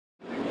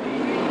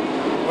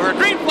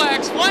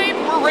flags flying,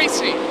 we're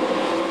racing.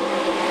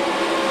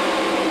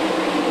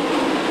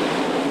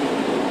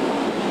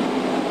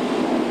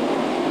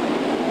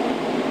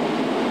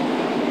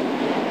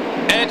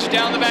 Edge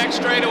down the back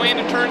straightaway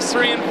into turns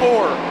 3 and 4.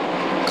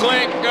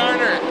 Clint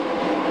Garner,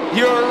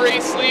 your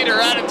race leader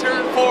out of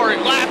turn 4.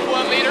 Lap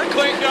 1 leader,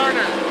 Clint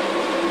Garner.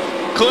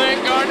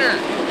 Clint Garner,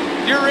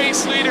 your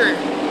race leader.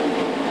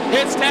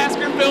 Hits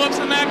Tasker Phillips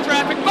in that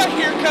traffic, but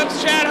here comes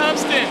Chad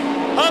Humston.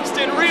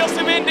 Humston reels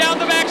him in down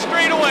the back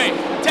straightaway.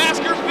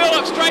 Tasker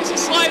Phillips tries to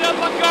slide up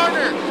on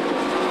Garner.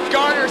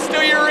 Garner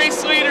still your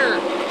race leader.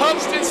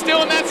 Humston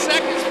still in that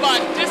second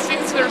spot,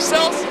 distancing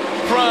themselves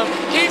from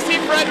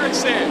Casey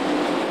Fredrickson.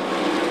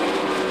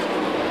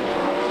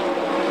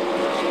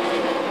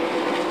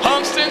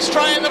 Humston's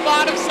trying the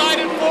bottom side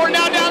and 4,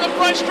 now down the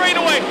front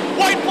straightaway.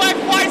 White flag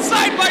flies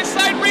side by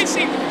side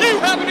racing. You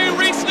have a new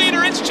race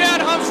leader, it's Chad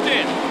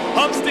Humston.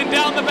 Humston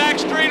down the back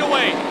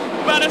straightaway.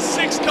 About a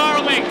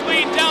 6-car length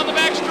lead down the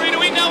back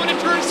straightaway, now into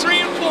turns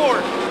 3 and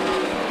 4.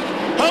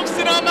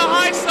 Humston on the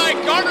high side,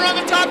 Garner on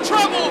the top,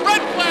 trouble,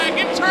 red flag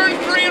in turn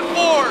 3 and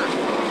 4.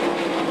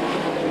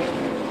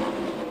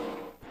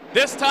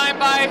 This time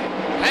by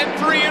and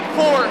 3 and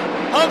 4.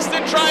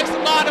 Humston drives the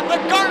bottom,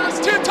 but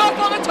Garner's too tough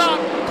on the top.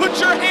 Put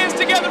your hands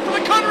together for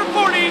the Cutter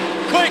 40,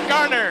 Clint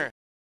Garner.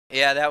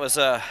 Yeah, that was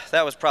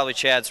probably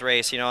Chad's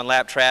race. You know, in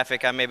lap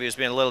traffic, I maybe was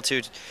being a little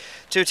too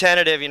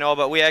tentative, you know,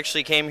 but we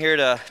actually came here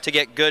to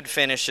get good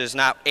finishes,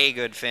 not a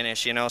good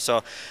finish, you know.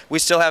 So we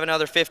still have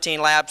another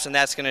 15 laps, and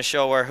that's going to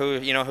show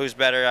who's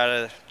better out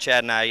of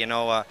Chad and I. You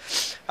know,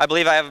 I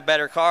believe I have a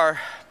better car,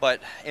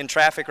 but in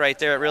traffic right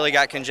there, it really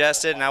got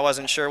congested, and I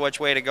wasn't sure which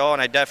way to go,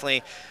 and I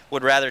definitely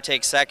would rather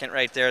take second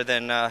right there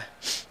than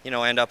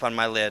end up on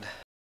my lid.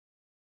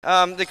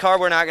 The car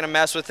we're not going to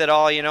mess with at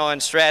all, you know,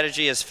 and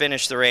strategy is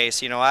finish the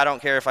race. You know, I don't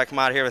care if I come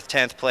out here with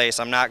 10th place.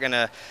 I'm not going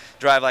to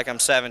drive like I'm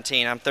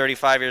 17. I'm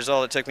 35 years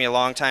old. It took me a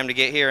long time to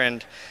get here,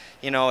 and,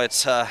 you know,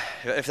 it's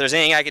if there's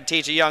anything I could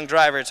teach a young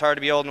driver, it's hard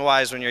to be old and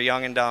wise when you're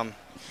young and dumb.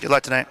 Good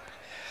luck tonight.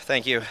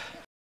 Thank you.